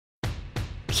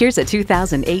Here's a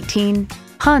 2018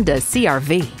 Honda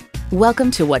CR-V. Welcome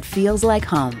to what feels like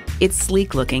home. It's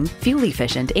sleek-looking,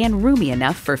 fuel-efficient, and roomy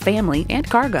enough for family and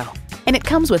cargo. And it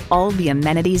comes with all the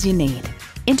amenities you need.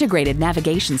 Integrated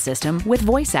navigation system with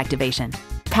voice activation,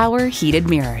 power heated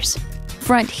mirrors,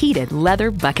 front heated leather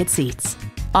bucket seats,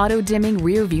 auto-dimming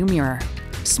rear view mirror,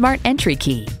 smart entry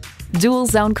key, dual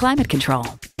zone climate control,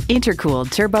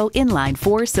 intercooled turbo inline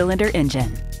 4-cylinder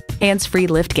engine, hands-free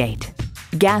liftgate,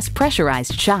 gas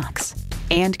pressurized shocks,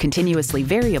 and continuously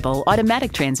variable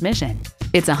automatic transmission.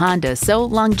 It's a Honda, so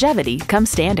longevity comes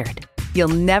standard. You'll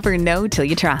never know till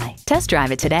you try. Test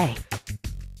drive it today.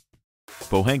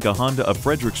 Pohanka Honda of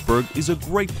Fredericksburg is a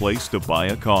great place to buy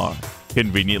a car.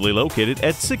 Conveniently located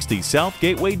at 60 South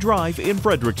Gateway Drive in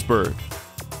Fredericksburg.